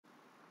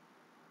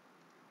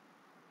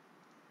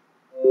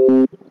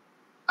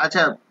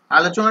আচ্ছা,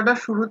 আলোচনাটা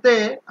শুরুতে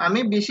আমি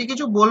বেশি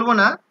কিছু বলবো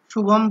না,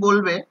 শুভম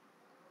বলবে।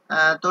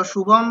 তো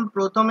শুভম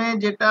প্রথমে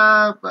যেটা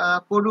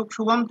করুক।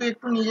 শুভম, তুই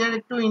একটু নিজের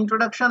একটু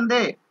ইন্ট্রোডাকশন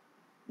দে,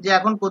 যে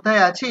এখন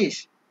কোথায় আছিস,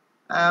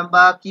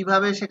 বা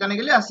কিভাবে সেখানে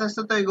গেলি। আস্তে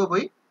আস্তে তো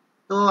এগোবই।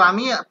 তো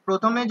আমি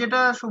প্রথমে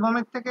যেটা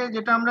শুভমের থেকে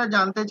যেটা আমরা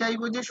জানতে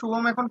চাইবো, যে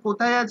শুভম এখন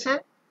কোথায় আছে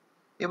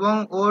এবং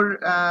ওর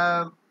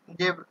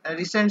যে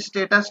রিসেন্ট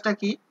স্টেটাসটা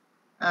কি।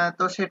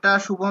 তো সেটা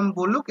শুভম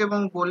বলুক, এবং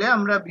বলে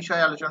আমরা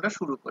বিষয় আলোচনাটা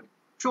শুরু করি।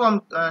 শুভম,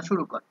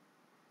 শুরু কর।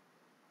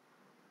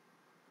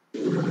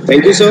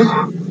 Thank you, sir.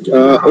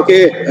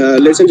 Okay,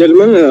 ladies and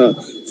gentlemen,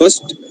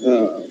 first,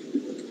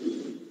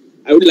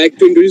 I would like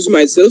to introduce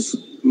myself.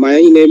 My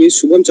name is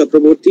Shubham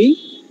Chakraborty.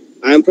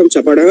 I am from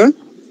Chapadanga.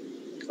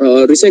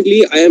 Recently,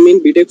 I am in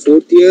BTech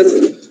 4th year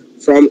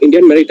from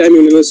Indian Maritime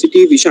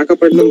University,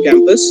 Visakhapatnam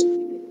campus.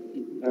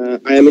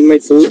 I am in my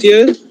 4th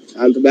year.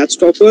 I am the batch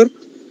topper.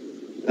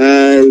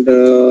 And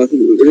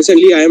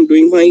recently, I am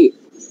doing my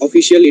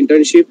official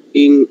internship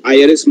in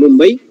IRS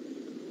Mumbai.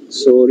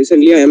 So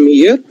recently, I am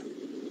here.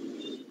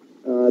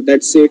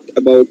 That's it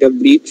about a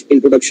brief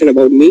introduction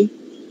about me.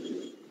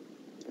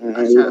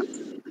 আচ্ছা, And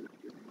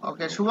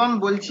ওকে শুভম,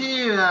 বলছি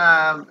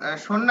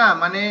শোন না,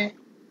 মানে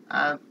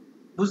আহ,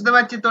 বুঝতে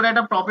পারছি তোর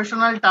একটা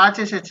professional touch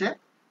এসেছে,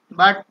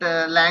 বাট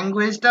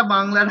ল্যাঙ্গুয়েজটা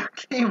বাংলা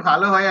রাখলেই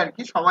ভালো হয় আর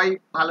কি, সবাই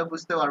ভালো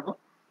বুঝতে পারবো।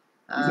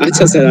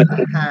 আচ্ছা স্যার,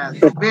 হ্যাঁ,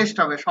 তো বেস্ট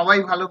হবে, সবাই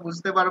ভালো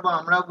বুঝতে পারবো,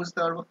 আমরাও বুঝতে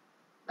পারবো।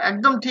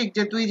 একদম ঠিক,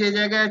 যে তুই যে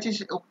জায়গায় আছিস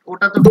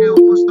ওটা তোকে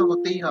অভ্যস্ত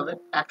হতেই হবে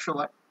 100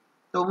 বার।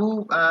 তবু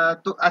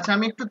তো আচ্ছা,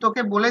 আমি একটু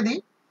তোকে বলে দিই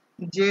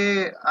যে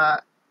আহ,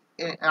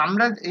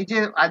 আমরা এই যে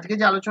আজকে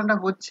যে আলোচনাটা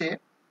হচ্ছে,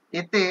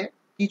 এতে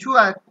কিছু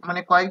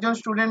মানে কয়েকজন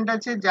স্টুডেন্ট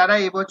আছে যারা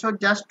এবছর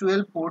জাস্ট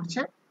 12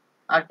 পড়ছে,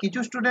 আর কিছু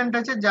স্টুডেন্ট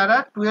আছে যারা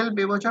 12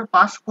 এবছর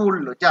পাস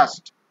করলো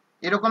জাস্ট,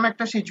 এরকম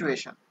একটা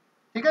সিচুয়েশন।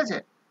 ঠিক আছে?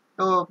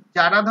 তো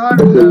যারা ধর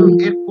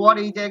এরপর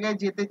এই জায়গায়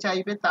যেতে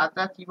চাইবে,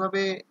 তারা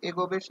কিভাবে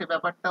এগোবে সে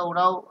ব্যাপারটা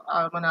ওরাও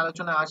মানে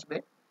আলোচনা আসবে।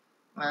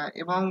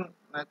 এবং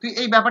তুই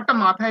এই ব্যাপারটা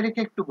মাথায়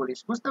রেখে একটু বলিস,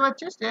 বুঝতে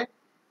পারছিস যে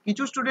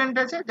কিছু স্টুডেন্ট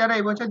আছে যারা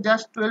এবছর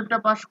জাস্ট 12টা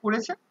পাস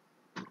করেছে,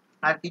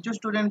 আর কিছু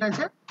স্টুডেন্ট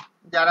আছে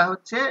যারা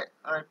হচ্ছে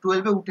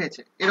 12-এ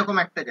উঠেছে, এরকম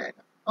একটা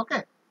জায়গা। ওকে?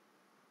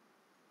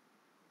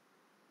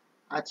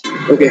 আচ্ছা,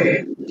 okay.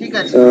 ঠিক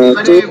আছে। তো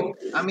এবারে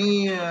আমি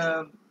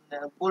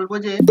বলবো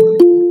যে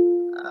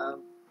আহ,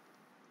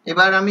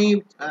 এবার আমি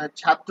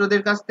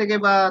ছাত্রদের কাছ থেকে,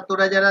 বা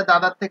তোরা যারা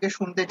দাদার থেকে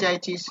শুনতে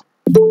চাইছিস,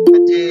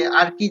 যে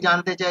আর কি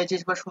জানতে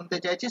চাইছিস বা শুনতে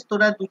চাইছিস,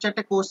 তোরা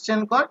 2-4টে কোশ্চেন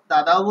কর,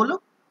 দাদাও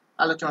বলুক,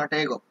 আলোচনাটা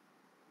এগো।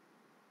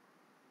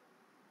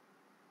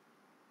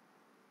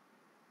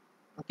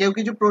 কেউ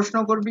কিছু প্রশ্ন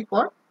করবি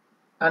কর।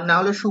 আর না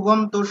হলে শুভম,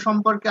 তোর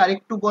সম্পর্কে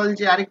আরেকটু বল,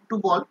 যে আরেকটু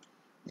বল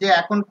যে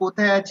এখন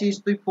কোথায় আছিস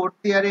তুই।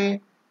 4th ইয়ারে,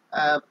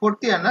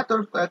 4th ইয়ার না তোর,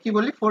 কি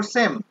বললি, 4th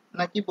সেম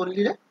না কি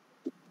বললি রে?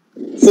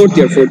 4th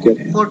year, 4th year.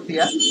 4th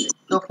ইয়ার।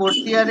 তো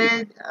 4th ইয়ারে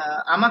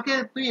আমাকে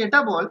তুই এটা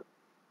বল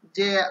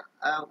যে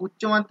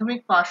উচ্চ মাধ্যমিক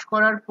পাশ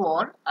করার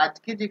পর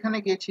আজকে যেখানে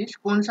গেছিস,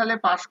 কোন সালে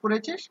পাশ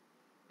করেছিস,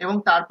 এবং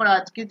তারপর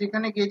আজকে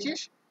যেখানে গেছিস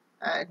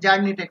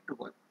জার্নিটা একটু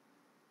বল।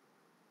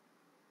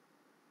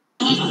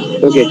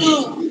 Okay.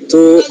 তো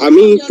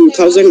আমি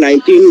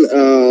 2019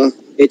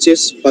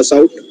 HS pass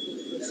out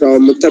from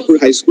Muktarpur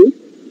high school,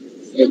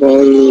 এবং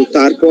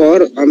তারপর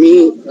আমি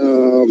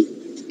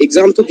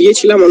এক্সাম তো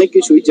দিয়েছিলাম অনেক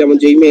কিছুই, যেমন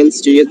যেই মেন্স,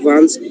 যেই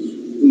অ্যাডভান্স,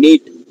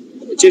 নিট,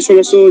 যে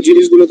সমস্ত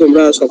জিনিসগুলো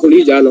তোমরা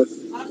সকলেই জানো।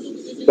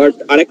 বাট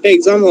আরেকটা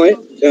এক্সাম হয়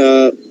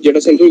যেটা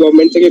সেন্ট্রাল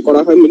গভর্নমেন্ট থেকে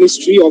করা হয়,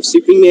 মিনিস্ট্রি অফ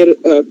শিপিং এর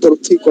তরফ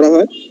থেকে করা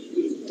হয়।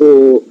 তো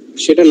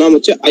সেটার নাম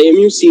হচ্ছে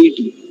IMU CET,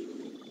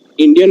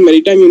 Indian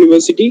maritime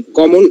university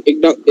common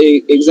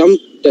exam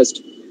test.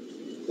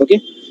 ওকে,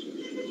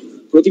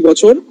 প্রতি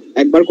বছর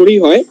একবার করেই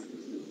হয়,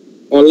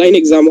 অনলাইন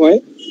এক্সাম হয়,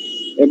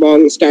 এবং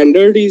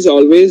standard is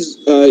always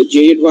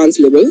J advance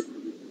level.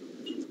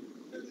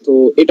 তো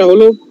এটা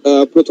হলো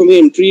প্রথমে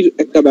এন্ট্রির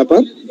একটা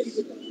ব্যাপার।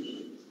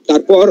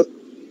 তারপর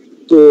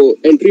তো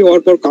এন্ট্রি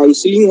হওয়ার পর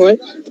কাউন্সিলিং হয়,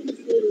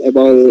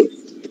 এবং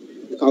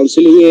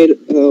কাউন্সিলিং এর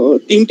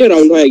 3টে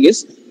রাউন্ড হয়, আই গেস।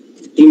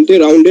 3টে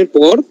রাউন্ডের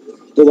পর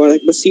তোমার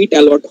একটা সিট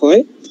অ্যালট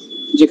হয়,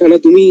 যেখানে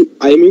তুমি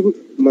IMU,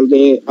 মানে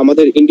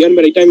আমাদের ইন্ডিয়ান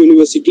ম্যারিটাইম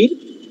ইউনিভার্সিটির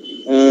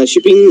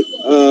shipping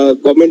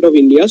government of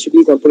India,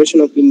 shipping corporation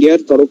of ইন্ডিয়ার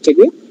তরফ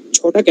থেকে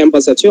 6টা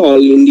ক্যাম্পাস আছে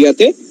অল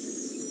ইন্ডিয়াতে,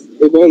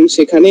 এবং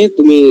সেখানে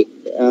তুমি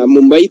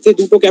মুম্বাইতে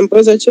 2টো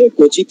ক্যাম্পাস আছে,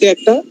 কোচিতে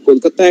একটা,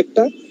 কলকাতা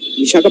একটা,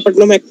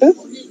 বিশাখাপট্টনম একটা,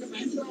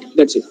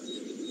 দ্যাটস ইট।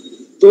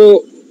 তো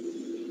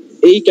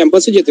এই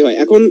ক্যাম্পাসে যেতে হয়।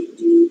 এখন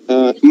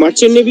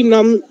মার্চেন্ট নেভির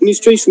নাম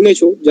নিশ্চয়ই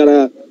শুনেছো, যারা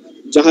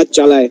জাহাজ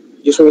চালায়,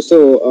 যে সমস্ত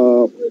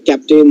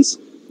ক্যাপ্টেন্স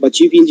বা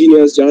চিফ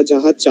ইঞ্জিনিয়ার যারা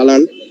জাহাজ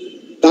চালান,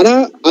 তারা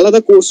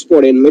আলাদা কোর্স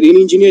পড়েন, মেরিন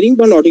ইঞ্জিনিয়ারিং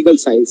বা nautical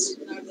science.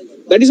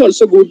 That is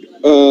also good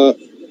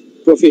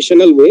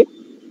professional way.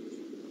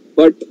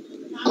 But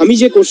আমি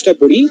যে কোর্সটা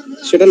পড়ি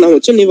সেটার নাম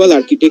হচ্ছে Naval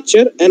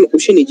architecture and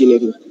ocean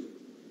engineering.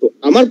 তো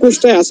আমার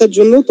কোর্সটায় আসার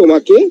জন্য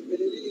তোমাকে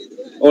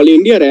অল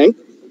ইন্ডিয়া র্যাঙ্ক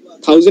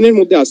 1000-এর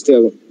মধ্যে আসতে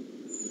হবে।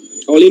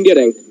 All India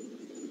rank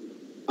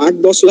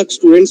 8-10 lakh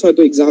students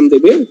হয়তো এক্সাম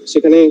দেবে,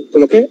 সেখানে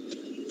তোমাকে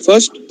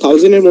ফার্স্ট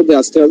 1000 এর মধ্যে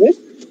আসতে হবে,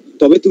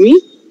 তবে তুমি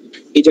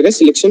এই জায়গায়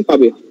সিলেকশন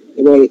পাবে।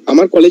 এবং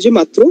আমার কলেজে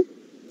মাত্র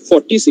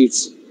 40 সিটস,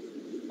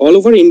 অল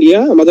ওভার ইন্ডিয়া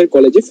আমাদের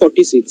কলেজে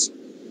 40 সিটস।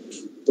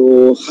 তো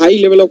high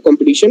level of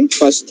competition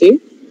first thing,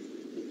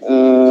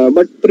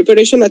 but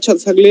preparation আচ্ছা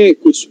থাকলে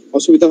কুछ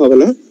অসুবিধা হবে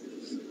না।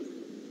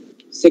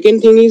 সেকেন্ড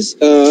থিং ইজ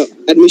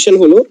অ্যাডমিশন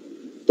হলো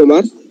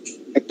তোমার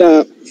একটা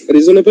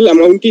রিজনেবল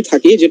অ্যামাউন্টই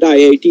থাকে, যেটা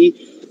আইআইটি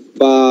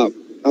বা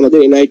আমাদের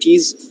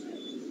এনআইটিস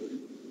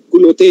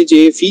গুলোতে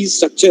যে ফিজ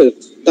স্ট্রাকচার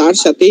তার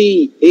সাথেই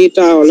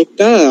এটা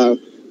অনেকটা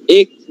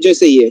এক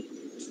জैसे ही है।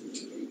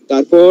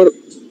 তারপর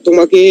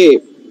তোমাকে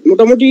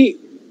মোটামুটি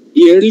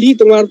ইয়ারলি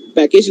তোমার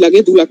প্যাকেজ লাগে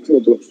 2 লাখ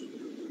মতো,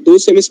 2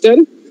 সেমিস্টার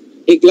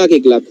 1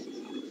 লাখ,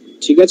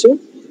 ঠিক আছে।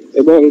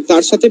 এবং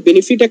তার সাথে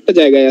বেনিফিট একটা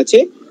জায়গায় আছে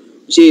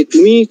যে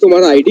তুমি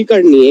তোমার আইডি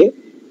কার্ড নিয়ে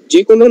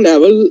যে কোনো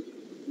নেভাল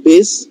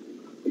বেস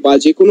বা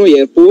যে কোনো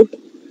এয়ারপোর্ট,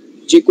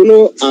 যে কোনো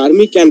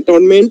আর্মি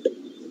ক্যান্টনমেন্ট,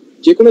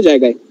 যে কোনো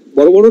জায়গায়,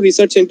 বড় বড়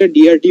রিসার্চ সেন্টার,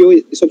 ডিআরডিও,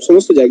 সব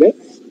সমস্ত জায়গায়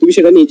তুমি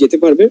সেটা নিয়ে যেতে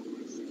পারবে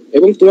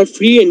এবং তোমার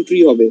ফ্রি এন্ট্রি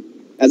হবে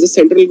as a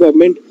central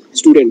government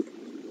student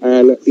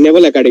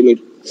Naval একাডেমির।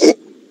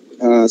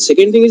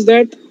 Second thing is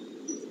that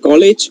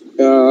college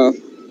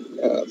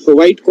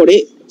provide করে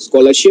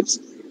স্কলারশিপস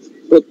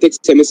প্রত্যেক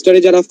সেমিস্টারে।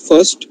 যারা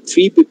ফার্স্ট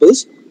 3 পিপলস,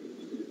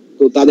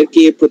 তো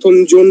তাদেরকে প্রথম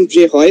জন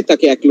যে হয়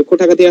তাকে 1 লক্ষ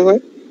টাকা দেওয়া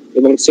হয়,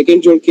 এবং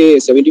সেকেন্ড জনকে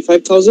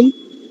 75,000,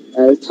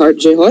 আর থার্ড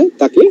যে হয়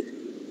তাকে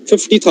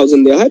 50,000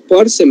 দেওয়া হয়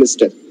পার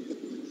সেমিস্টার।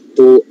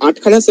 তো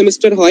 8খানা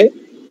সেমিস্টার হয়,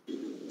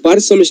 পার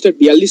সেমিস্টার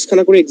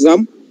 42খানা করে এক্সাম,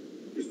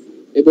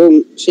 এবং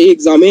সেই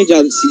এক্সামে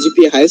যার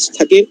সিজিপিএ হাইয়েস্ট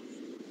থাকে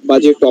বা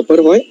যে টপার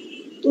হয়,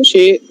 তো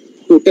সে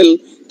টোটাল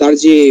তার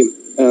যে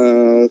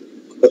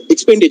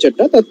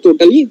এক্সপেন্ডিচারটা তার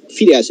টোটালি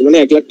ফিরে আসে। মানে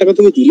 1 লাখ টাকা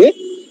তুমি দিলে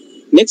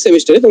নেক্সট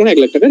সেমিস্টারে তোমার 1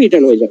 লাখ টাকা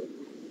রিটার্ন হয়ে যাবে।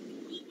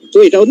 তো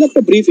এটা হলো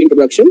একটা ব্রিফ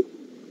ইন্ট্রোডাকশন।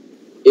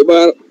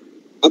 এবার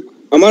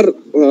আমার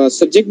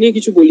সাবজেক্ট নিয়ে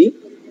কিছু বলি।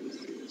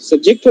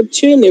 सब्जेक्ट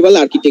হচ্ছে naval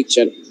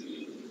architecture.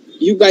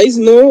 You guys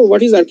know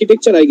what is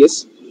architecture? I guess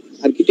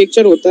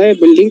architecture होता है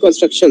बिल्डिंग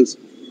कंस्ट्रक्शंस।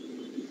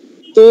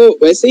 तो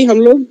वैसे ही हम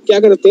लोग क्या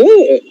करते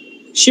हैं,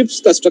 शिप्स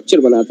का स्ट्रक्चर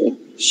बनाते हैं।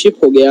 शिप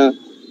हो गया,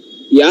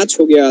 याच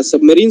हो गया,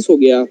 सबमरीन्स हो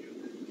गया,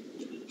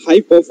 हाई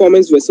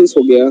परफॉर्मेंस वेसल्स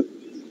हो गया,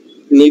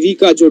 नेवी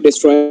का जो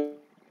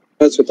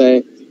डिस्ट्रॉयर्स होता है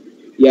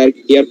या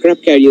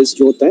एयरक्राफ्ट कैरियर्स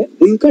जो होता है,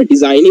 उनका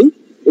डिजाइनिंग,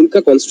 उनका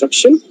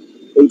कंस्ट्रक्शन,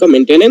 उनका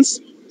मेंटेनेंस,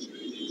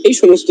 এই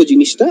সমস্ত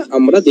জিনিসটা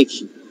আমরা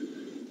দেখি।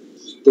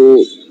 তো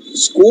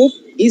scope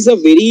is a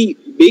very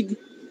big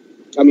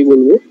আমি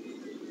বলবো।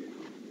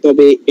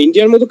 তবে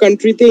ইন্ডিয়ার মতো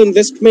কান্ট্রিতে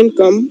ইনভেস্টমেন্ট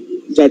কম,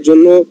 যার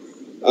জন্য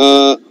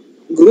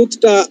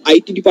গ্রোথটা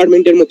আইটি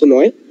ডিপার্টমেন্টের মতো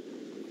নয়,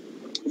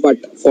 বাট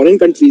ফরেন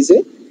কান্ট্রিজে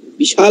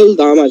বিশাল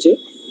দাম আছে।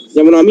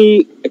 যেমন আমি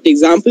একটা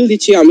এক্সাম্পল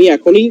দিচ্ছি, আমি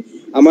এখনই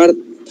আমার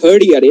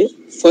থার্ড ইয়ারের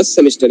ফার্স্ট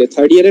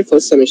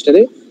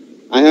সেমিস্টারে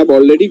I have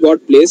already got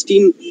placed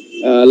in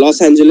Los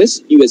Angeles,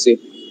 USA,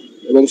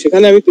 এবং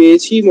সেখানে আমি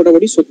পেয়েছি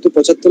মোটামুটি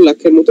 70-75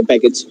 লাখের মতো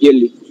প্যাকেজ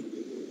ইয়ারলি।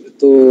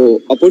 তো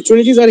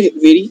opportunities are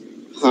very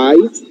high.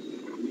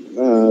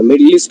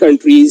 Middle east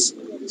countries,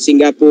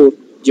 Singapore,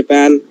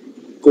 Japan,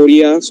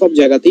 Korea, সব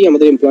জায়গাতেই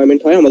আমাদের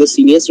এমপ্লয়মেন্ট হয়, আমাদের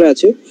সিনিয়র্সরা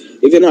আছে।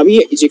 ইভেন আমি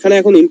যেখানে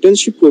এখন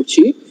ইন্টার্নশিপ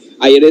করছি,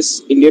 IRS,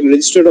 Indian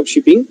register of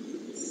shipping,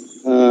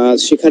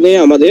 সেখানে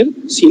আমাদের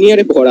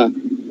সিনিয়রে ভরা,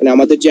 মানে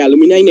আমাদের যে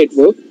অ্যালুমিনাই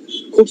নেটওয়ার্ক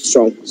খুব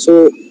স্ট্রং। সো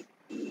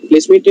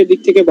প্লেসমেন্টের দিক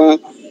থেকে বা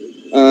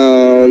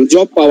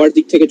জব পাওয়ার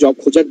দিক থেকে, জব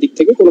খোঁজার দিক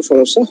থেকে কোনো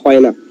সমস্যা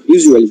হয় না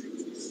ইউজুয়ালি।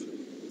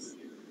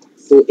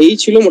 তো এই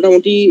ছিল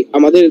মোটামুটি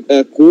আমাদের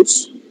কোর্স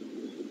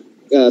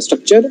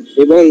স্ট্রাকচার।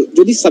 এবং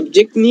যদি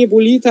সাবজেক্ট নিয়ে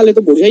বলি তাহলে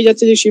তো বোঝাই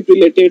যাচ্ছে যে শিপ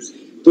রিলেটেড।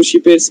 তো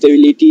শিপের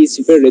stability,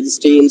 শিপের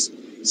resistance,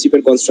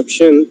 শিপের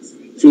construction,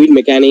 fluid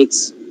mechanics,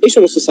 এই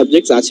সমস্ত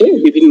সাবজেক্টস আছে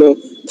বিভিন্ন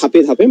ধাপে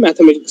ধাপে।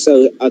 ম্যাথামেটিক্স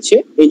আছে,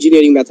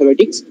 engineering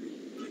mathematics,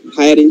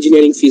 higher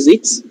engineering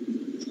physics,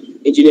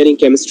 engineering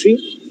chemistry,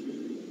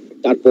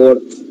 তারপর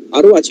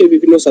আরো আছে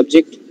বিভিন্ন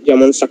সাবজেক্ট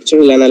যেমন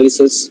স্ট্রাকচারাল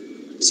অ্যানালিসিস,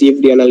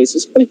 সিএফডি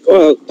অ্যানালিসিস। মানে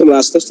তোমরা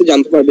আস্তে আস্তে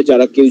জানতে পারবে,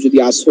 যারা কেউ যদি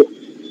আসো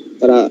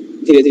তারা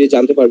ধীরে ধীরে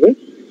জানতে পারবে।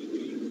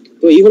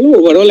 তো এই হলো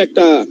ওভারঅল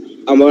একটা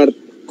আমার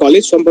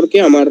কলেজ সম্পর্কে,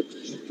 আমার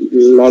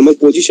নর্মাল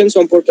পজিশন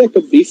সম্পর্কে একটা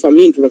ব্রিফ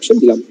আমি ইন্ট্রোডাকশন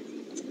দিলাম।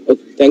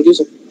 Thank you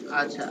sir.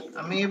 আচ্ছা,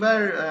 আমি এবার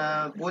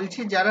বলছি,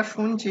 যারা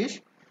শুনছিস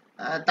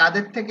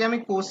তাদের থেকে আমি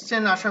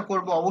কোশ্চেন আশা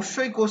করব।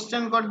 অবশ্যই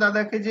কোশ্চেন কর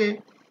দাদাকে যে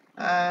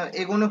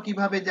এগোনো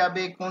কিভাবে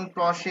যাবে, কোন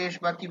প্রসেস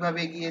বা কিভাবে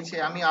এগিয়েছে।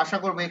 আমি আশা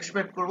করব,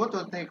 এক্সপেক্ট করব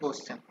তোর থেকে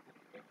কোশ্চেন।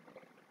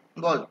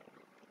 বল।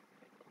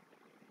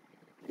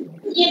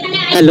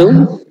 হ্যালো।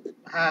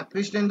 হ্যাঁ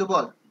কৃষ্ণেন্দু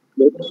বল।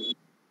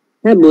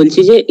 হ্যাঁ, বলছি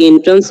যে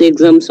এন্ট্রান্স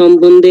এক্সাম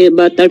সম্বন্ধে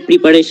বা তার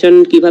প্রিপারেশন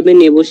কিভাবে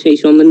নেব সেই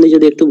সম্বন্ধে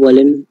যদি একটু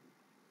বলেন।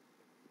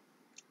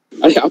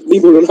 আরে আপনি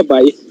বলো না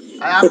ভাই।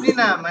 আর আপনি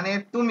না, মানে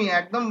তুমি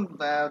একদম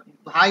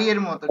ভাইয়ের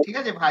মতো, ঠিক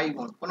আছে? ভাই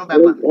বোন কোনো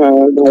ব্যাপার না।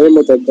 ভাইয়ের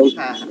মতো একদম।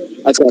 হ্যাঁ হ্যাঁ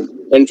আচ্ছা,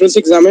 এন্ট্রান্স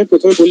এক্সামে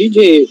প্রথমে বলি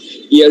যে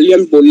ইয়ারলি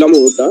আমি বললাম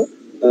ওটা,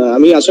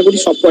 আমি আশা করি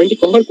সব পয়েন্টই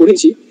কভার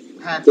করেছি।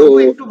 হ্যাঁ, তো তবু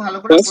একটু ভালো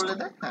করে বলে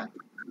দে। হ্যাঁ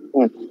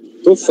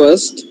तो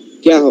फर्स्ट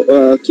क्या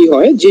की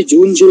है जे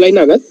जून जुलाई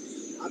नागद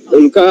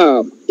उनका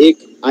एक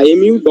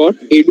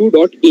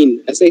imu.edu.in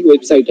ऐसा एक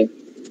वेबसाइट है।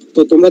 तो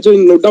तुम जो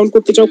नोट डाउन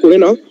करते चाहो करे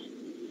नाओ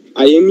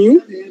imu.edu.in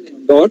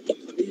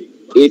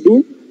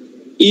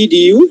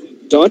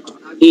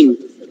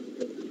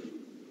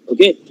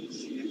ওকে।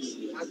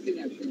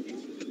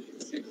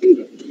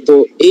 তো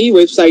এই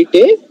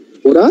ওয়েবসাইটে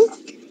ওরা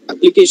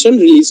অ্যাপ্লিকেশন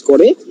রিলিজ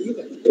করে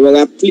এবং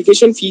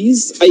অ্যাপ্লিকেশন ফিস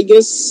আই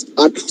গেস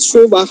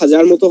 800 বা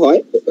 1000 মতো হয়,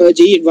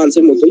 যেই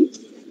অ্যাডভান্সের মতোই।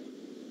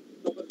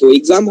 তো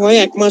এক্সাম হয়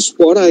এক মাস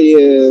পর,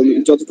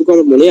 যতটুকু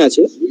আমার মনে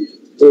আছে।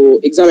 তো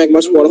এক্সাম এক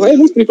মাস পর হয়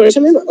এবং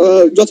প্রিপারেশনের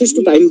যথেষ্ট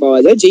টাইম পাওয়া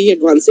যায়, যেই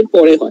অ্যাডভান্সের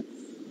পরে হয়।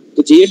 তো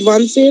যে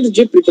অ্যাডভান্সের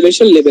যে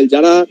প্রিপারেশন লেভেল,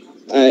 যারা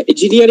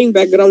ইঞ্জিনিয়ারিং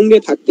ব্যাকগ্রাউন্ডে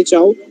থাকতে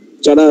চাও,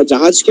 যারা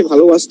জাহাজকে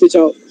ভালোবাসতে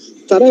চাও,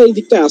 তারা এই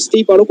দিকটা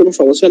আসতেই পারো, কোনো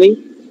সমস্যা নেই।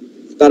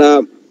 তারা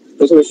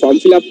প্রথমে ফর্ম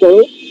ফিল আপ করো,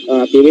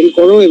 পেমেন্ট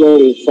করো এবং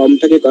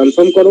ফর্মটাকে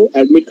কনফার্ম করো,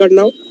 অ্যাডমিট কার্ড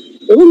নাও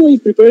এবং ওই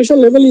preparation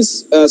level is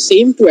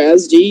same to as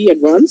যেই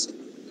অ্যাডভান্স।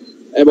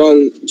 এবং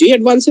যে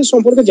অ্যাডভান্সের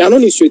সম্পর্কে জানো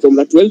নিশ্চয়ই,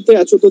 তোমরা 12th-এ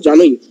আছো তো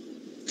জানোই।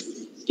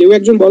 কেউ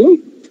একজন বলো।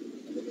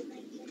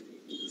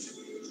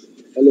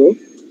 হ্যালো।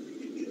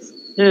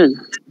 হ্যাঁ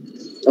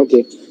ওকে।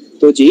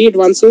 তো যে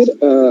অ্যাডভান্সের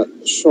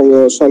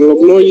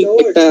সংলগ্নই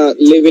একটা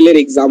লেভেলের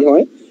এক্সাম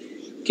হয়,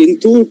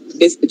 কিন্তু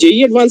যেই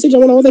অ্যাডভান্সে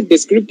যেমন আমাদের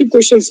ডেসক্রিপটিভ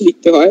কোয়েশ্চেন্স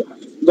লিখতে হয়,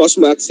 10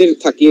 মার্কসের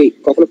থাকে,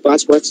 কখনো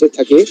 5 মার্কসের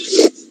থাকে।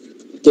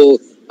 তো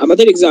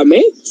আমাদের এক্সামে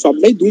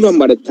সবটাই 2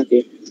 নম্বরের থাকে,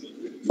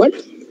 বাট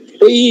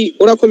ওই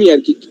ওরকমই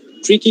আর কি,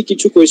 ট্রিকি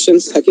কিছু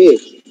কোয়েশ্চেন্স থাকে।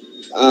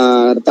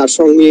 আর তার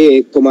সঙ্গে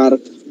তোমার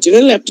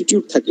জেনারেল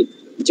অ্যাপটিটিউড থাকে।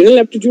 জেনারেল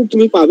অ্যাপটিটিউড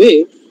তুমি পাবে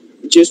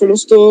যে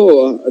সমস্ত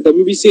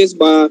ডব্লিউবিসিএস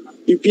বা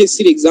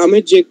ইউপিএসসির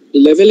এক্সামের যে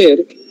লেভেলের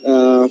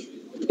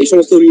এই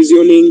সমস্ত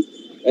রিজনিং,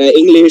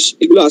 ইংলিশ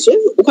এগুলো আছে,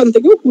 ওখান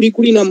থেকেও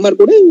 20 নাম্বার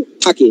করে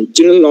থাকে।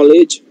 জেনারেল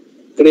নলেজ,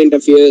 কারেন্ট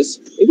অ্যাফেয়ার্স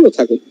এগুলো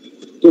থাকে।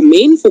 তো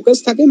মেইন ফোকাস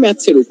থাকে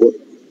ম্যাথসের উপর।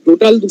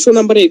 টোটাল 200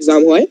 নাম্বারের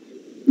এক্সাম হয়,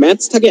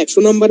 ম্যাথস থাকে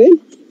 100 নাম্বারে,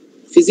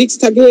 ফিজিক্স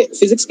থাকে,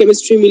 ফিজিক্স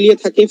কেমিস্ট্রি মিলিয়ে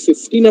থাকে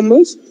 50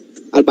 নাম্বার,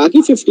 আর বাকি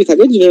 50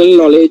 থাকে জেনারেল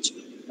নলেজ,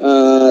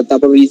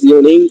 তারপর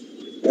রিজনিং,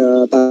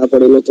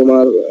 তারপরে হলো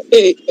তোমার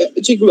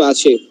যেগুলো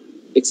আছে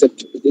এক্সেপ্ট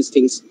দিস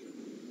থিংস।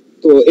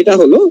 তো এটা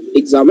হলো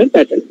এক্সামের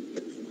প্যাটার্ন।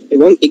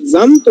 এবং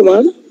এক্সাম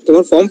তোমার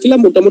ফর্ম ফিল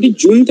আপ মোটামুটি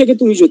জুন থেকে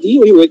তুমি যদি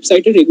ওই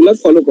ওয়েবসাইটে রেগুলার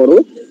ফলো করো,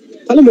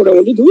 তাহলে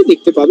মোটামুটি তুমি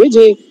দেখতে পাবে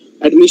যে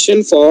admission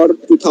for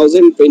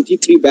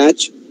 2023 batch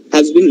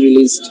has been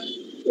released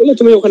বলে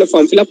তুমি ওখানে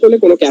ফর্ম ফিল আপ করলে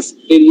কোনো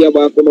ক্যাফেটেরিয়া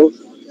বা কোনো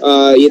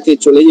ইয়েতে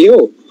চলে যেও,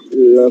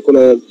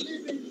 কোনো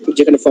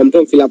যেখানে ফর্ম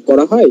টর্ম ফিল আপ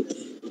করা হয়,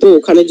 তো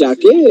ওখানে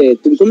যাকে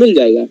तुमको मिल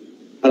जाएगा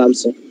आराम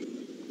से।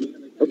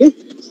 ওকে।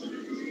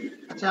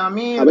 আচ্ছা,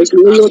 আমি আবার কি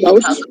আমি হলো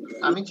ডাউট?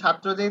 আমি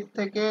ছাত্রদের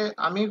থেকে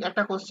আমি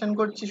একটা কোশ্চেন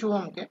করছি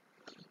শুভমকে,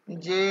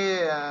 যে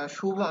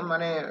শুভম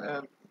মানে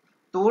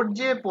তোর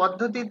যে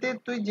পদ্ধতিতে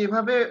তুই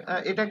যেভাবে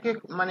এটাকে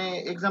মানে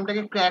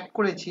এক্সামটাকে ক্র্যাক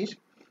করেছিস,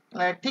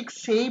 ঠিক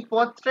সেই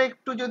পথটা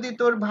একটু যদি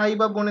তোর ভাই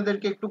বা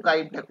বোনেদেরকে একটু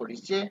গাইডটা করিস,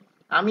 যে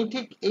আমি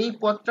ঠিক এই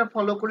পথটা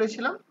ফলো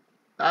করেছিলাম।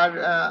 আর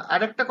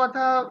আরেকটা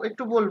কথা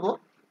একটু বলবো,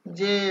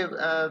 যে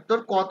তোর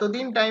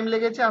কতদিন টাইম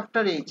লেগেছে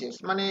আফটার এইচএস,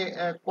 মানে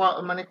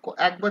মানে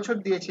 1 বছর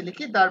দিয়েছিলি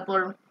কি, তারপর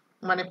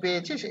মানে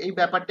পেয়েছিস, এই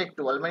ব্যাপারটা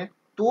একটু বল, মানে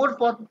তোর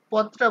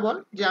পথটা বল,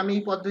 যে আমি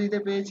এই পদ্ধতিতে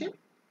পেয়েছি,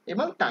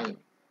 এবং টাইম,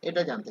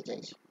 এটা জানতে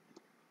চাইছি।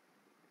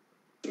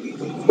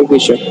 Okay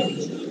sir.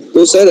 তো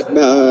স্যার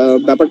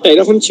ব্যাপারটা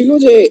এরকম ছিল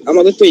যে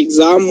আমাদের তো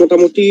এক্সাম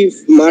মোটামুটি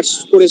মার্চ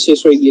করে শেষ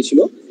হয়ে গিয়েছিল।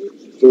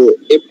 তো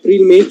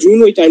এপ্রিল মে জুন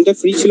ওই টাইমটা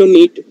ফ্রি ছিল।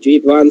 নিট যে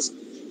অ্যাডভান্স,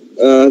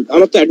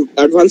 আমার তো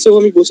অ্যাডভান্সেও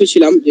আমি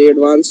বসেছিলাম, যে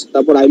অ্যাডভান্স,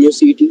 তারপর আইমিউ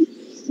সিইটি,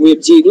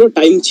 ওয়েবজি, এগুলো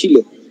টাইম ছিল।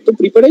 তো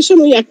প্রিপারেশন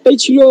ওই একটাই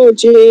ছিল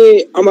যে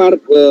আমার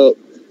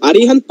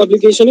আরিহান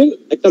পাবলিকেশনের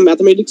একটা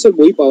ম্যাথমেটিক্স এর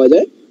বই পাওয়া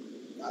যায়,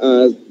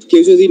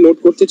 কেউ যদি নোট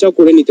করতে চাও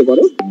করে নিতে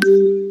পারো।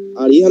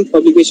 আরিহান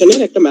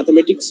পাবলিকেশনের একটা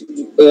ম্যাথমেটিক্স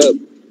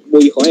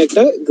বই হয়,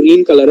 একটা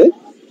গ্রিন কালারের,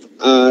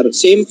 আর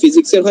সেম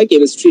ফিজিক্সের হয়,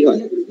 কেমিস্ট্রি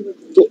হয়।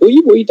 তো ওই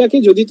বইটাকে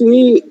যদি তুমি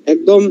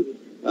একদম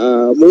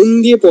মন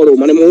দিয়ে পড়ো,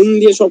 মানে মন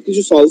দিয়ে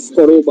সবকিছু সলভ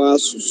করো বা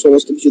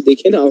সমস্ত কিছু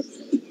দেখে নাও,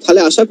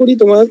 তাহলে আশা করি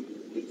তোমার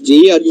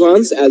যেই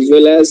advance as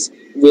well as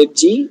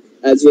ওয়েবজি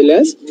as well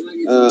as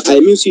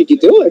আইএমইউসিটি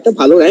তেও একটা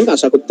ভালো র্যাঙ্ক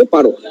আশা করতে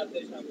পারো।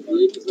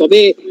 তবে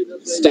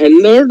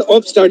स्टैंडर्ड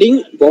ऑफ स्टडिंग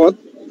बहुत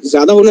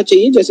ज्यादा होना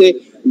चाहिए। जैसे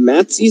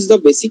maths is the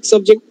basic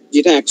subject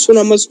যেটা 100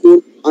 নাম্বার স্কোর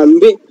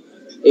আনবে,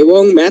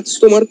 এবং ম্যাথস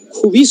তোমার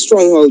খুবই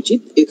স্ট্রং হওয়া উচিত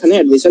এখানে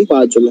অ্যাডমিশন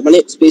পাওয়ার জন্য, মানে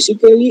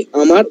স্পেসিফিক্যালি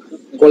আমার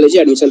কলেজে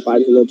অ্যাডমিশন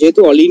পাওয়ার জন্য, যেহেতু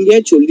অল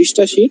ইন্ডিয়ায়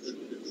 40টা সিট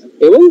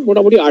এবং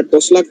মোটামুটি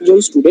 8-10 লাখ জন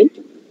স্টুডেন্ট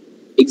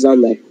এক্সাম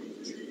দেয়।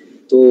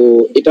 তো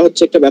এটা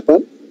হচ্ছে একটা ব্যাপার।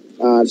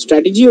 আর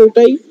স্ট্র্যাটেজি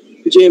ওটাই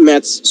যে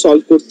ম্যাথস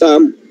সলভ করতাম,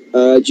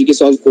 জিকে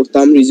সলভ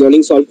করতাম,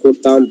 রিজনিং সলভ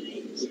করতাম,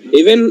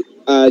 ইভেন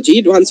জি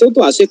অ্যাডভান্সেও তো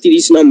আসে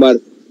 30 নাম্বার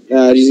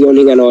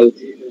রিজনিং এন্ড অল।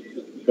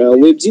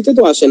 ওয়েবজিতে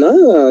তো আসে না,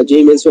 যে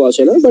মেন্সও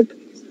আসে না, বাট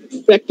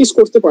প্র্যাকটিস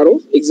করতে পারো।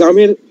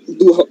 এক্সামের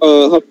 2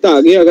 হপ্তাহ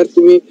আগে अगर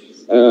তুমি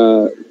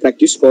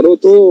প্র্যাকটিস করো,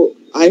 তো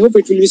I hope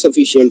it will be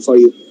sufficient for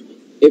you.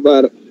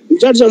 এবার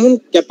যার যেমন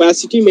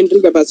ক্যাপাসিটি, মেন্টাল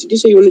ক্যাপাসিটি,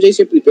 সেই অনুযায়ী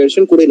সে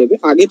প্রিপারেশন করে নেবে।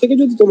 আগে থেকে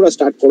যদি তোমরা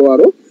স্টার্ট করো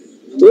আরো,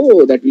 তো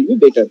দ্যাট উইল বি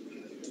বেটার।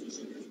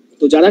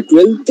 তো যারা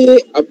 12th-এ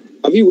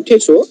আমি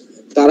উঠেছো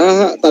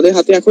তাদের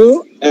হাতে এখন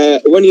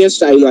 1 years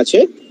টাইম আছে,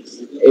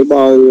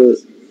 এবং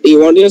এই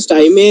 1 years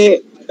টাইমে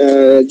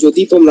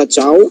যদি তোমরা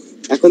চাও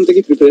এখন থেকে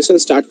প্রিপারেশন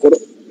স্টার্ট করো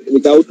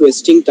উইদাউট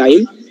ওয়েস্টিং টাইম।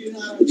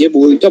 যে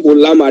বইটা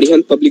বললাম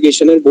আরিহান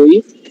পাবলিকেশনের বই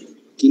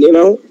কিনে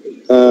নাও।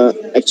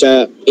 একটা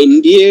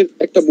এনডিএ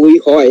একটা বই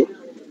হয়,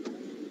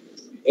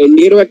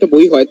 এনডিএরও একটা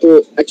বই হয়, তো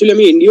অ্যাকচুয়ালি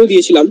আমি এনডিও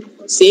দিয়েছিলাম,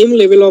 সেম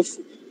লেভেল অফ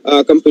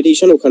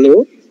কম্পিটিশন ওখানেও।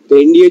 তো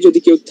এনডিএ যদি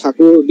কেউ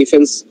থাকো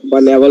ডিফেন্স বা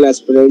নেভাল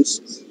অ্যাসপিরেন্টস,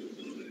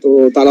 তো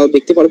তারাও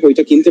দেখতে পারো,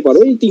 বইটা কিনতে পারো।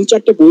 এই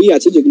 3-4টে বই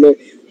আছে যেগুলো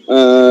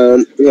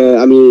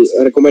আমি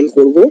রেকমেন্ড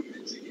করব।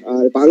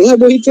 আর বাংলা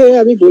বইতে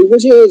আমি বলবো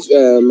যে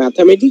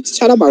ম্যাথামেটিক্স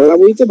ছাড়া বাংলা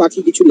বইতে বাকি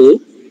কিছু নেই।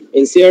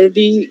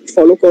 এনসিইআরটি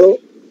ফলো করো,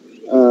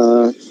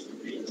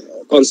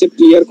 কনসেপ্ট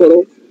ক্লিয়ার করো।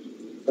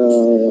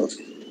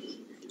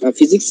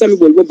 ফিজিক্স আমি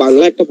বলবো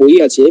বাংলা একটা বই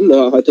আছে,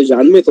 হয়তো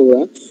জানবে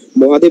তোমরা,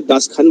 মহাদেব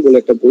দাস খান বলে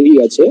একটা বই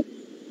আছে।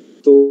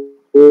 তো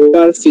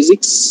ওটার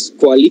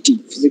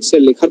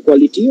ফিজিক্সের লেখার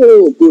কোয়ালিটি ও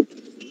গুড,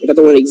 এটা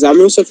তোমার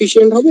এক্সামেও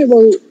সাফিসিয়েন্ট হবে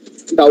এবং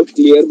ডাউট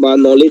ক্লিয়ার বা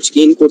নলেজ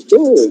গেইন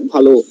করতেও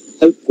ভালো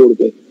হেল্প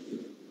করবে।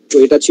 তো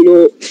এটা ছিল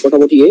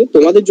মোটামুটি।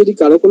 তোমাদের যদি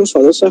কারো কোনো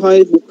সমস্যা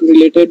হয় বুক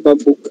রিলেটেড বা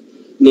বুক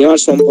নেওয়ার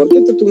সম্পর্কে,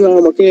 তো তুমি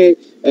আমাকে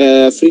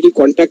ফ্রিলি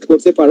কন্ট্যাক্ট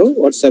করতে পারো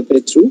হোয়াটসঅ্যাপের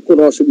থ্রু,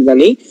 কোনো অসুবিধা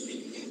নেই।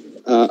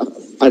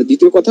 আর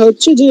দ্বিতীয় কথা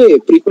হচ্ছে যে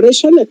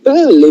প্রিপারেশন একটা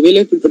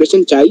লেভেলের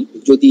প্রিপারেশন চাই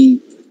যদি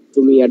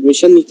তুমি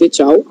অ্যাডমিশন নিতে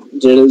চাও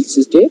জেনারেল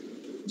সিটে।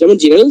 যেমন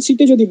জেনারেল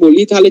সিটে যদি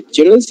বলি, তাহলে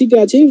জেনারেল সিটে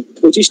আছে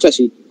 25টা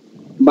সিট,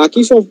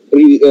 বাকি সব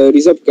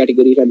রিজার্ভ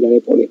ক্যাটাগরির আন্ডারে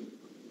পড়ে।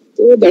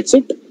 তো দ্যাটস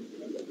ইট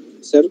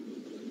স্যার।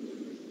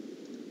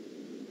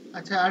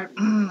 আচ্ছা, আর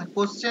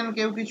কোশ্চেন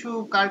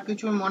কার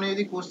কিছু মনে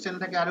যদি কোশ্চেন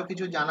থাকে, আরো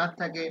কিছু জানার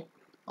থাকে,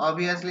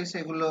 অবভিয়াসলি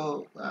সেগুলো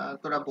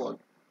তোরা বল।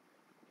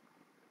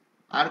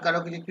 আর কারো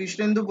কিছু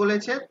কৃষ্ণেন্দু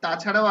বলেছে,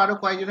 তাছাড়াও আরো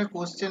কয়েকজনের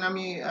কোশ্চেন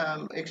আমি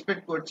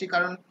এক্সপেক্ট করছি,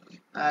 কারণ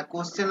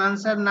কোশ্চেন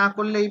আনসার না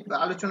করলে এই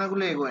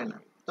আলোচনাগুলো এগোয় না।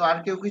 তো আর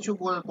কেউ কিছু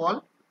বল,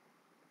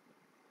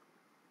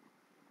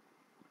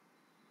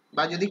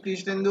 বা যদি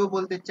কৃষ্ণেন্দুও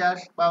বলতে চাস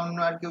বা অন্য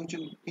আর কেউ কিছু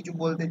কিছু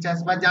বলতে চাস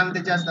বা জানতে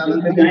চাস দাদার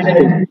থেকে কিছু।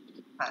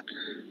 হ্যাঁ,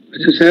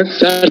 আচ্ছা স্যার,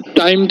 স্যার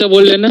টাইমটা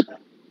বললেন না,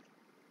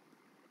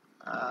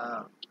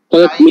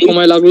 কত time-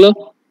 সময় লাগলো?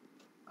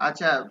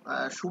 আচ্ছা,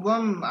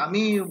 শুভম,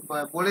 আমি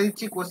বলে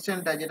দিচ্ছি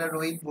কোশ্চেনটা, যেটা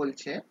রোহিত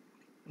বলছে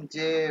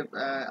যে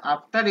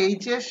আফটার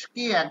এইচএস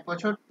কি 1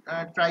 বছর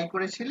ট্রাই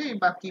করেছিলি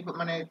বা কি,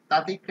 মানে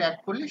তাতেই ক্র্যাক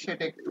করলি,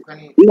 সেটা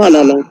একটুখানি। না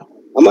না না,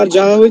 আমার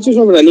যা হয়েছে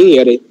সব রানিং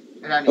ইয়ারে।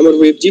 রানি, আমার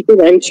ওয়েবজিতে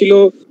র্যাঙ্ক ছিল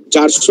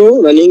 400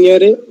 রানিং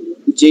ইয়ারে।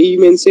 যেই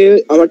মেন্সে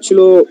আমার ছিল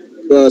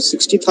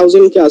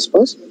 60,000 के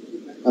आसपास।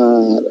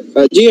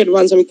 আর যে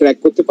অ্যাডভান্স আমি ক্র্যাক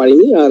করতে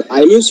পারিনি। আর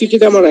আইএমইউ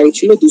সিটিতে আমার র্যাঙ্ক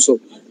ছিল 200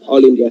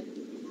 অল ইন্ডিয়া।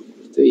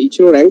 তো এই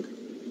ছিল র্যাঙ্ক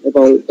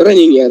এবং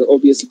রানিং ইয়ার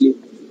অবভিয়াসলি।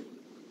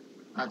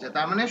 আচ্ছা,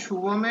 তার মানে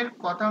শুভমের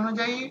কথা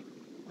অনুযায়ী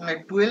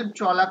 12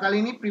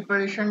 চলাকালীনই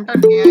প্রিপারেশনটা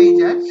নেওয়াই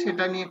যায়,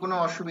 সেটা নিয়ে কোনো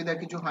অসুবিধা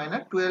কিছু হয় না।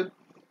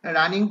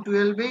 রানিং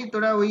 12-এই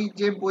তোরা ওই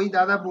যে বই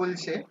দাদা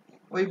বলছে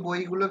ওই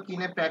বইগুলো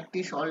কিনে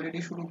প্র্যাকটিস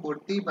অলরেডি শুরু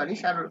করতেই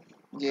পারিস। আর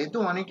যেহেতু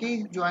অনেকেই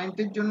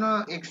জয়েন্টের জন্য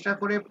এক্সট্রা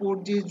করে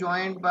পড়ছিস,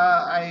 জয়েন্ট বা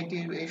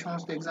আইআইটির এই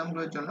সমস্ত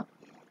এক্সামগুলোর জন্য,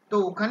 তো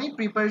ওখানেই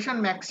প্রিপারেশন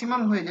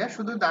ম্যাক্সিমাম হয়ে যায়।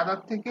 শুধু দাদার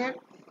থেকে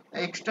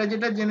এক্সট্রা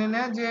যেটা জেনে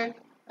নেয় যে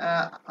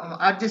আহ,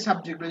 আর যে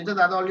সাবজেক্টগুলো, যেটা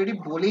দাদা অলরেডি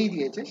বলেই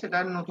দিয়েছে, সেটা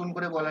আর নতুন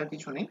করে বলার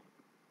কিছু নেই,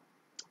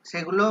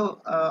 সেগুলো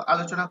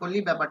আলোচনা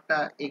করলেই ব্যাপারটা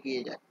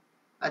এগিয়ে যায়।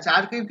 আচ্ছা,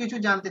 আর কেউ কিছু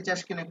জানতে চাস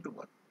কিনা একটু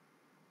বল।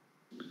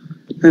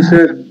 হ্যাঁ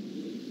স্যার।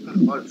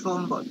 বল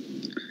সোহম, বল।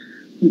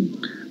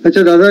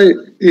 আচ্ছা দাদা,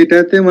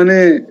 এটাতে মানে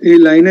এই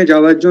লাইনে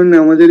যাওয়ার জন্য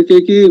আমাদেরকে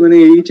কি মানে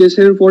এইচএস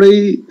এর পরেই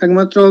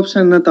একমাত্র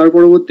অপশন, না তার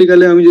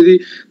পরবর্তীকালে আমি যদি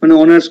মানে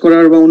অনার্স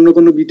করার বা অন্য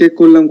কোনো বিটেক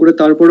করলাম করে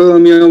তারপরেও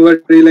আমি আবার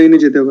এই লাইনে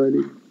যেতে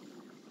পারি?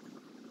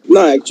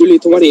 না, অ্যাকচুয়ালি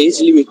তোমার এজ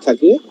লিমিট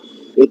থাকে।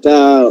 এটা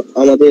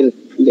আমাদের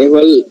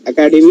নেভাল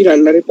একাডেমির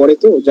আন্ডারে পড়ে,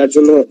 তো যার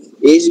জন্য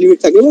এজ লিমিট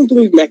থাকে এবং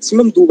তুমি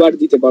ম্যাক্সিমাম 2বার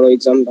দিতে পারো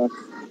এক্সামটা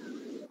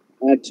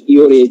অ্যাট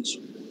ইওর এজ।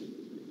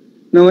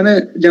 না মানে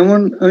যেমন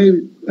আমি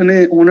মানে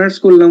অনার্স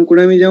করলাম করে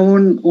আমি যেমন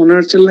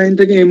অনার্সের লাইন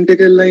থেকে এমটেক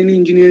এর লাইনে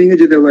ইঞ্জিনিয়ারিং এ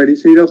যেতে পারি,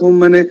 সেই রকম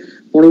মানে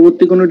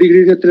পরবর্তী কোনো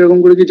ডিগ্রির ক্ষেত্রে এরকম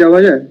করে কি যাওয়া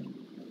যায়?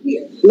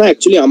 না,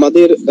 অ্যাকচুয়ালি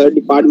আমাদের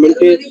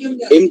ডিপার্টমেন্টে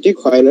এমটেক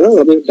হয় না,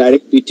 আমাদের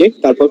ডাইরেক্ট বিটেক,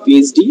 তারপর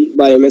পিএইচডি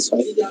বা এমএস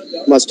হয়,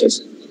 মাস্টার্স।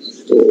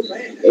 তো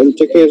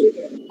এমটেক এর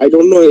I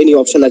don't know any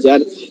option আছে।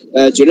 আর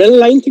জেনারেল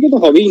লাইন থেকে তো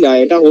হবেই না।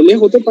 এটা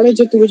হতে পারে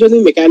যে তুমি যদি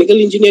মেকানিক্যাল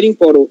ইঞ্জিনিয়ারিং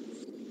পড়ো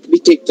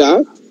বিটেকটা,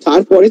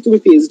 তারপরে তুমি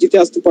পিএইচডি তে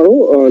আসতে পারো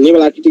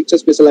Naval architecture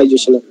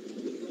স্পেশালাইজেশনে।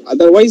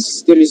 Otherwise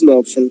there is no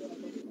option.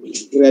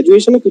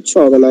 গ্রাজুয়েশনে কিছু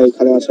হবে না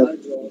এখানে আসার।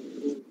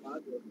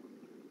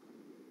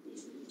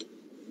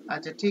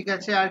 আচ্ছা, ঠিক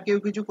আছে, আর কেউ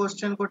কিছু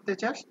কোশ্চেন করতে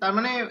চাস? তার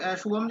মানে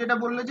শুভম যেটা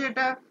বললো যে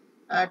এটা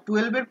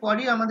 12 এর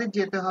পরই আমাদের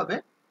যেতে হবে।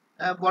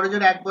 বড়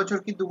জোর 1 বছর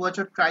কি 2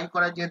 বছর ট্রাই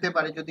করা যেতে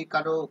পারে যদি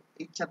কারো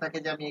ইচ্ছা থাকে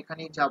যে আমি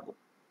এখানেই যাব।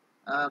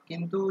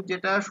 কিন্তু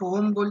যেটা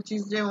সোহম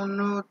বলছিস যে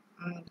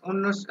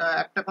অন্য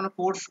একটা কোনো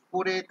কোর্স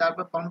করে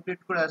তারপর কমপ্লিট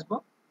করে আসবো,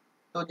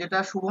 তো যেটা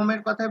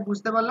শুভমের কথায়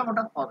বুঝতে পারলাম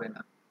ওটা হবে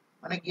না,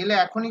 মানে গেলে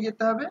এখনই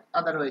যেতে হবে,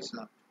 আদারওয়াইজ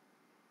নট,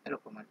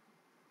 এরকম আর কি।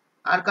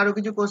 আর কারো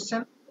কিছু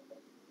কোশ্চেন?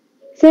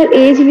 স্যার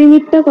এজ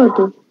লিমিটটা কত?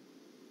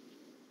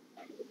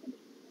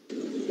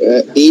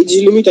 এজ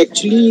লিমিট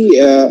অ্যাকচুয়ালি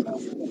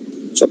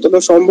যতটা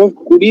সম্ভব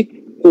 20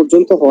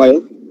 পর্যন্ত হয়,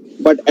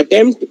 but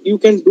attempt you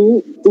can do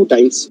 2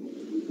 Times,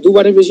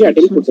 দুবারের বেশি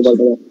অ্যাটেম্প আচ্ছা করতে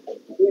পারবে না।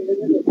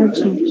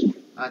 আচ্ছা আচ্ছা।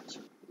 আচ্ছা,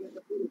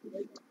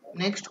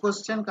 নেক্সট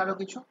কোশ্চেন কারো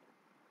কিছু?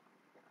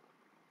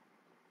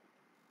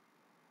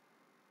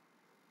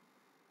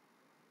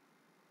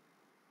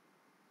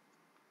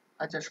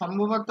 আচ্ছা,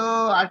 সম্ভবত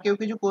আর কেউ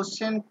কিছু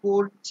কোশ্চেন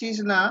করছিস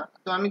না,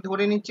 তো আমি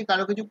ধরে নিচ্ছি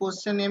কারো কিছু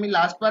কোশ্চেন নেই। আমি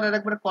লাস্ট বার আর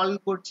একবার কল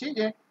করছি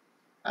যে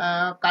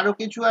কারো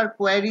কিছু আর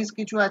কোয়ারিজ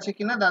কিছু আছে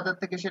কিনা দাদার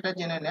থেকে, সেটা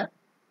জেনে নেয়।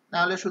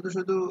 নাহলে শুধু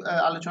শুধু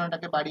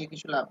আলোচনাটাকে বাড়িয়ে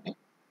কিছু লাভ নেই।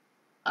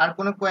 আর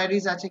কোনো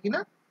কোয়ারিজ আছে কিনা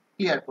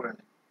ক্লিয়ার করে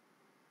নে।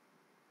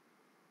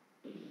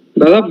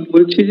 দাদা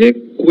বলছি যে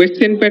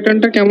কোয়েশ্চেন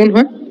প্যাটার্নটা কেমন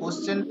হয়?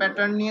 কোশ্চেন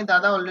প্যাটার্ন নিয়ে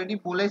দাদা অলরেডি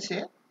বলেছে,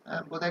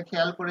 বোধহয়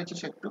খেয়াল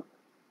করেছিস একটু,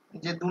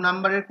 যে 2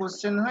 নাম্বারের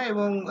কোশ্চেন হয়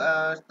এবং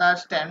তার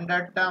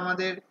স্ট্যান্ডার্ডটা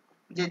আমাদের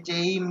যে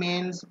জেই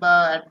মেন্স বা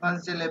অ্যাডভান্স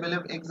যে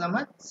লেভেলের এক্সাম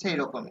হয় সেই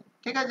রকমই।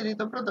 ঠিক আছে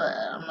ঋতব্রত,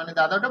 মানে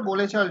দাদা ওটা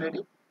বলেছে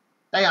অলরেডি,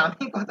 তাই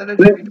আমি কথাটা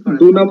রিপিট করে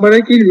 2 দিলাম। নম্বরে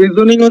কি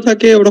রিজনিংও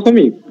থাকে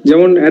ওরকমই,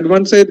 যেমন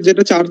অ্যাডভান্সের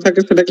যেটা 4 থাকে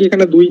সেটা কি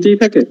এখানে 2তেই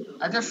থাকে?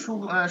 আচ্ছা,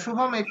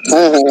 শুভম একটু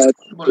হ্যাঁ হ্যাঁ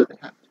বলে দে।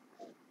 হ্যাঁ,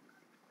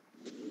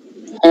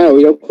 হ্যাঁ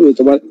ওই রকমই।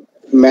 তোমার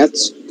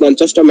ম্যাথস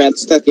 50টা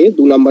ম্যাথস থাকে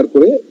 2 নাম্বার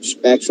করে,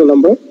 100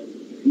 নাম্বার।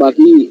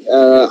 বাকি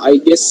আই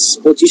গেস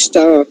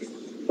 25টা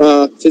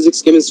ফিজিক্স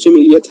কেমিস্ট্রি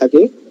মিলিয়ে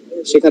থাকে,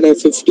 সেখানে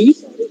 50,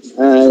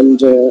 অ্যান্ড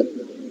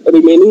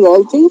রিমেনিং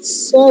অল থিংস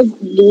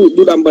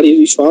 2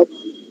 নাম্বারেরই সব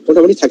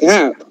মোটামুটি থাকে।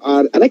 হ্যাঁ,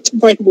 আর আরেকটা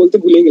পয়েন্ট বলতে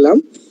ভুলে গেলাম,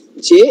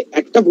 যে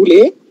একটা ভুলে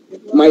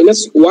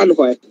 -1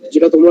 হয়,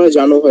 যেটা তোমরা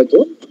জানো হয়তো,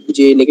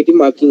 যে নেগেটিভ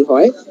মার্কিং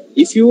হয়।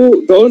 If you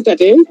don't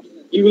attend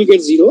you will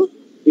get 0,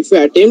 if you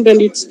attempt and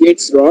it's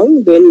Gates রং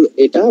দেন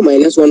এটা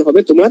 -1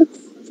 হবে তোমার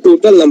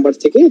টোটাল নাম্বার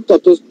থেকে,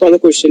 তততম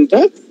কোশ্চেনটা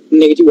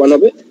 -1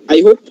 হবে। আই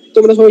হোপ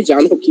তোমরা সবাই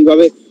জানো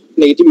কিভাবে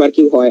নেগেটিভ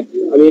মার্কিং হয়,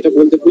 আমি এটা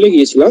বলতে ভুলে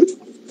গিয়েছিলাম।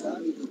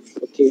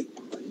 ওকে,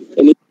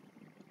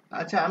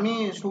 আচ্ছা, আমি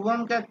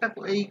শুভমকে একটা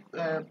এই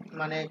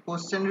মানে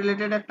কোশ্চেন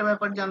রিলেটেড একটা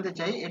ব্যাপার জানতে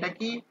চাই। এটা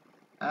কি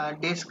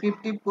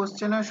ডেসক্রিপটিভ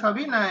কোশ্চেন হয়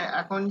সবই, না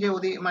এখন যে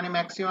ওদের মানে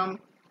ম্যাক্সিমাম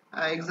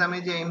এক্সামে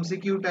যে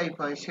এমসিকিউ টাইপ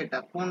হয় সেটা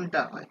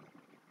কোনটা হয়?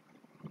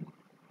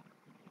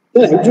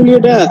 অ্যাকচুয়ালি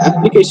এটা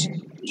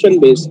অ্যাপ্লিকেশন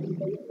বেস।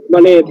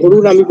 মানে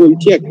ধরুন আমি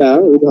বলছি একটা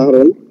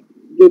উদাহরণ,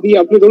 যদি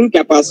আপনি ধরুন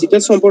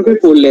ক্যাপাসিটার সম্পর্কে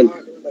পড়লেন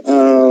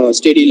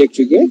স্টেডি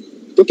ইলেকট্রিকে,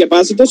 তো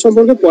ক্যাপাসিটার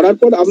সম্পর্কে পড়ার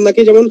পর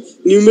আপনাকে যেমন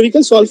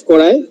নিউমেরিক্যাল সলভ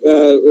করায়,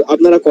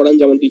 আপনারা করান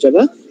যেমন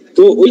টিচাররা,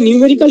 তো ওই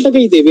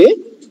নিউমেরিক্যালটাকেই দেবে,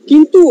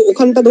 কিন্তু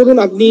ওখানটা ধরুন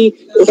আপনি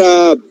ওটা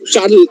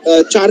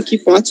 4 কি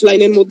 5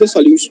 লাইনের মধ্যে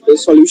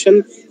সলিউশন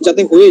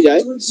যাতে হয়ে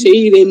যায়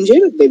সেই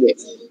রেঞ্জের দেবে।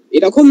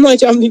 এরকম নয়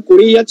যে আপনি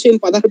করেই যাচ্ছেন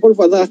পাতার পর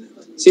পাতা,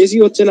 শেষই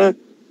হচ্ছে না,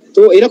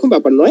 তো এরকম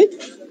ব্যাপার নয়।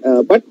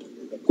 বাট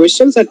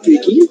क्वेश्चंस आर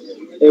ट्रिकी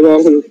এবং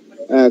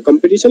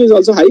competition is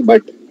also high,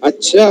 but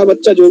अच्छा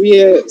बच्चा जो भी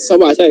है सब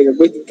आ जाएगा,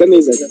 कोई दिक्कत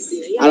नहीं सर,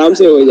 आराम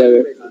से হয়ে যাবে।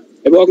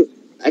 এবং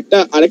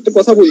আরেকটা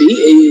কথা বলি,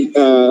 এই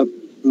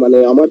মানে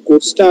আমার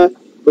কোর্সটা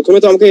প্রথমে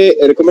তো আমাকে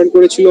রেকমেন্ড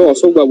করেছিল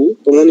অশোক বাবু,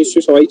 তোমরা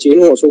নিশ্চয়ই সবাই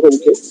চেনো অশোক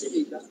বাবুকে।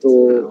 তো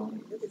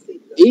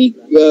এই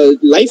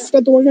লাইফটা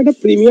তোমাকে একটা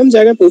প্রিমিয়াম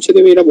জায়গায় পৌঁছে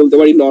দেবে, এটা বলতে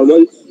পারি,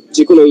 নর্মাল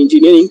যে কোনো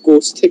ইঞ্জিনিয়ারিং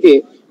কোর্স থেকে।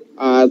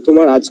 আর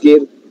তোমার আজকের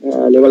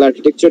নেভাল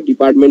আর্কিটেকচার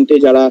ডিপার্টমেন্টে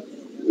যারা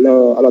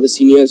আমাদের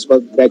সিনিয়র্স বা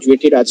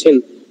গ্র্যাজুয়েটেড আছেন,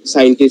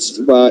 সায়েন্টিস্ট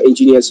বা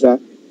ইঞ্জিনিয়ার্সরা,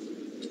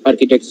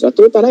 আর্কিটেক্টরা,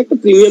 তো তারা একটা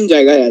প্রিমিয়াম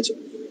জায়গায় আছে।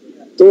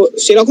 তো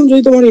সেরকম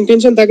যদি তোমার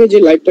ইন্টেনশন থাকে যে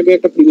লাইফটাকে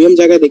একটা প্রিমিয়াম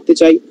জায়গায় দেখতে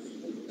চাই,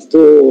 তো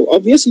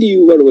obviously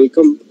you R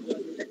welcome,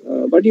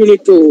 but you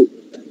need to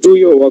do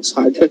your works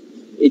hard,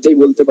 এটাই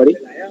বলতে পারি।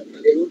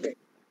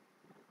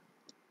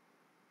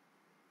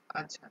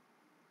 আচ্ছা,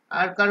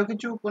 আর কারো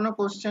কিছু কোনো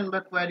কোশ্চেন বা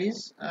কোয়ারিজ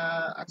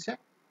আছে?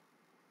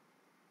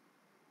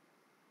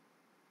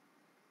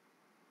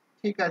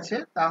 ঠিক আছে,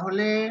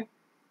 তাহলে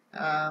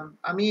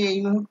আমি এই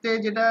মুহূর্তে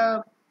যেটা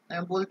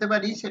বলতে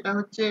পারি সেটা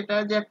হচ্ছে, এটা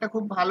যে একটা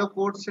খুব ভালো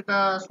কোর্স সেটা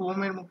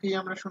শুভমের মুখেই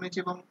আমরা শুনেছি,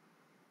 এবং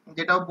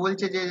যেটাও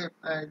বলছে যে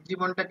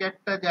জীবনটাকে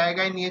একটা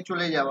জায়গায় নিয়ে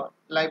চলে যাওয়া,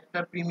 লাইফটা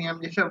প্রিমিয়াম,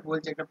 যেসব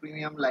বলছে একটা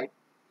প্রিমিয়াম লাইফ।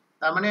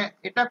 তার মানে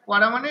এটা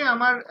করা মানে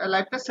আমার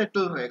লাইফটা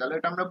সেটেল হয়ে গেল,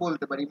 এটা আমরা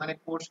বলতে পারি। মানে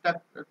কোর্সটা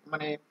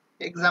মানে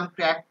এক্সাম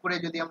ক্র্যাক করে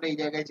যদি আমরা এই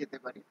জায়গায় যেতে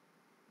পারি,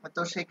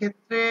 তো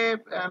সেক্ষেত্রে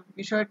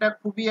বিষয়টা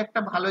খুবই একটা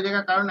ভালো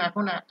জায়গা। কারণ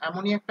এখন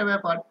এমনই একটা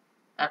ব্যাপার,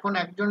 এখন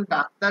একজন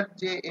ডাক্তার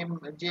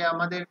যে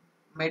আমাদের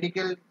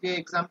মেডিকেল যে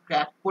এক্সাম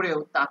ক্র্যাক করেও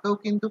তাকেও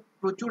কিন্তু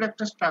প্রচুর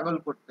একটা স্ট্রাগল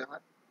করতে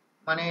হয়।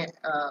 মানে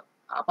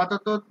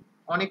আপাতত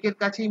অনেকের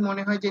কাছেই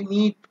মনে হয় যে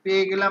নিট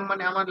পেয়ে গেলাম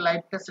মানে আমার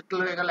লাইফটা সেটেল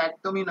হয়ে গেল,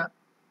 একদমই না।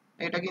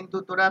 এটা কিন্তু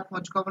তোরা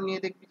খোঁজ খবর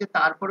নিয়ে দেখবি যে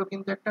তারপরেও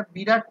কিন্তু একটা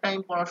বিরাট টাইম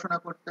পড়াশোনা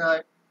করতে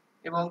হয়,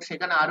 এবং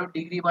সেখানে আরো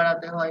ডিগ্রি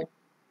বাড়াতে হয়,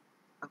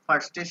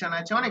 ফার্স্টেশন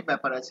আছে, অনেক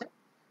ব্যাপার আছে।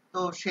 তো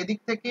সেদিক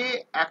থেকে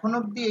এখন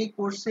অবধি এই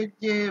কোর্সের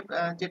যে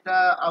যেটা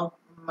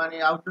মানে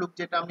আউটলুক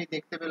যেটা আমি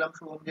দেখতে পেলাম,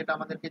 শুভম যেটা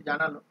আমাদেরকে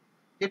জানালো,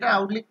 যেটা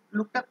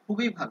আউটলুকটা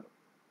খুবই ভালো।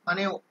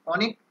 মানে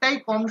অনেকটাই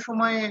কম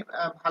সময়ে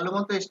ভালো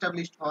মতো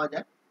এস্টাবলিশড হওয়া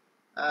যায়।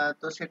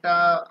 তো সেটা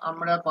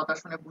আমরা কথা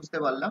শুনে বুঝতে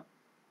পারলাম।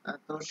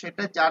 তো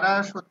সেটা যারা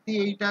সত্যি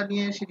এইটা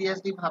নিয়ে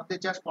সিরিয়াসলি ভাবতে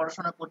চাস,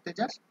 পড়াশোনা করতে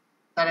চাস,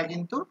 তারা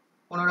কিন্তু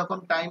কোনো রকম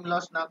টাইম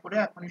লস না করে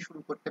এখনই শুরু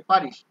করতে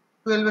পারিস।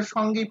 12 এর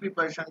সঙ্গেই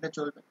প্রিপারেশনটা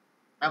চলবে,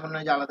 এমন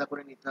নয় যে আলাদা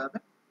করে নিতে হবে।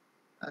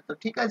 তো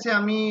ঠিক আছে,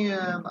 আমি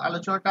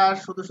আলোচনাটা আর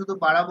শুধু শুধু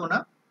বাড়াবো না।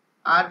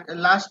 আর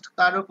লাস্ট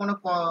কারো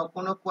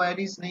কোনো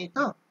কোয়ারিজ নেই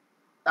তো?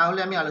 তাহলে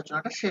আমি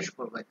আলোচনাটা শেষ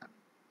করবো এখানে।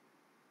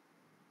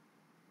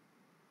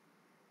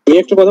 আমি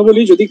একটা কথা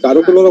বলি, যদি কারো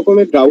হ্যাঁ, কোনো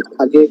রকমের ডাউট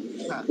থাকে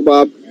হ্যাঁ, বা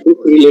বুক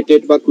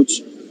রিলেটেড বা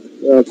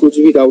कुछ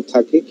भी डाउट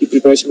থাকে কি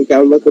প্রিপারেশন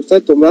কেমন ভাবে করতে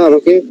হয়, তোমরা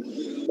আমাকে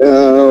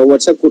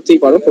হোয়াটসঅ্যাপ করতেই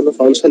পারো, কোনো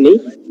সমস্যা নেই।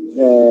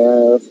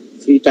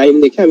 ফ্রি টাইম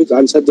দেখে আমি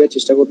আনসার দেওয়ার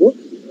চেষ্টা করবো।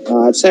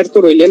 আর স্যার তো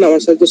রইলেন,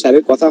 আমার সাথে তো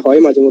স্যারের কথা হয়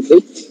মাঝে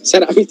মধ্যেই।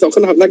 স্যার আমি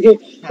তখন আপনাকে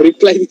হ্যাঁ।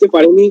 রিপ্লাই দিতে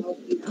পারিনি,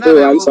 না, তো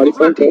না, আই এম সরি ওগুলো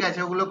ফর ঠিক দ্যাট।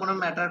 আছে, ওগুলো কোনো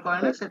ম্যাটার করে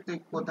না। সে তুই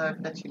কোথাও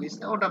একটা ছিলিস,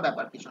 ওটা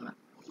ব্যাপার কিছু না।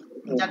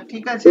 যাক,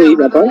 ঠিক তো আছে, এই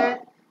আমরা ব্যাপার। তাহলে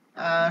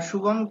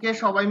শুভমকে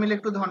সবাই মিলে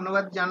একটু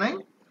ধন্যবাদ জানাই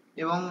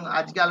এবং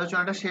আজকে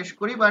আলোচনাটা শেষ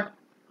করি। বাট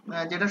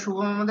যেটা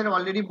শুভম আমাদের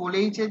অলরেডি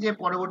বলেইছে যে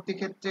পরবর্তী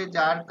ক্ষেত্রে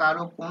যার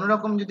কারো কোনো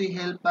রকম যদি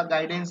হেল্প বা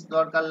গাইডেন্স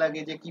দরকার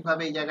লাগে যে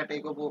কিভাবে এই জায়গাটা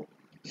এগোবো,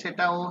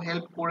 সেটাও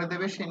হেল্প করে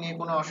দেবে, সে নিয়ে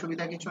কোনো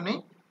অসুবিধা কিছু নেই।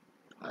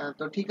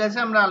 তো ঠিক আছে,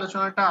 আমরা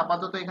আলোচনাটা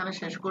আপাতত এখানে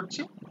শেষ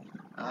করছি।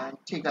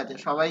 ঠিক আছে,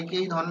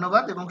 সবাইকেই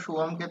ধন্যবাদ এবং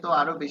শুভমকে তো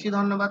আরো বেশি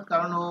ধন্যবাদ,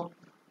 কারণ ও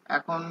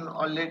এখন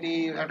অলরেডি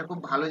একটা খুব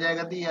ভালো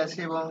জায়গাতেই আছে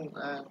এবং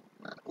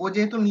ও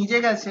যেহেতু নিজে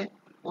গেছে,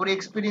 ওর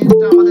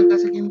এক্সপিরিয়েন্সটা আমাদের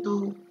কাছে কিন্তু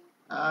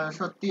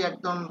সত্যি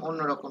একদম অন্য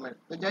রকমের।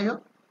 তো যাই হোক,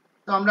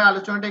 তো আমরা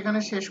আলোচনাটা এখানে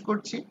শেষ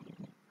করছি।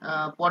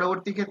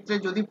 পরবর্তী ক্ষেত্রে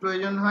যদি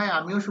প্রয়োজন হয়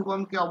আমিও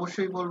শুভমকে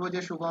অবশ্যই বলবো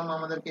যে শুভম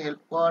আমাদেরকে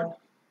হেল্প কর,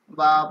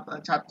 বা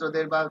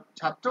ছাত্রদের, বা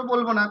ছাত্র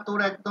বলবো না, তোর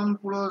একদম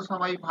পুরো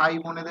সবাই ভাই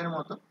বোনেদের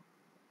মতো।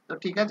 তো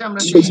ঠিক আছে,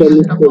 আমরা সেই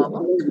হেল্পটা পাবো।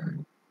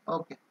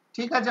 ওকে,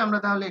 ঠিক আছে, আমরা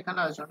তাহলে এখানে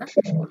আলোচনাটা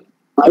শেষ করলাম।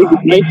 বাই,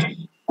 গুড নাইট,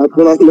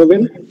 আপনারা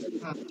নেবেন।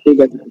 হুম, ঠিক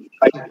আছে,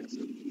 বাই। ঠিক আছে।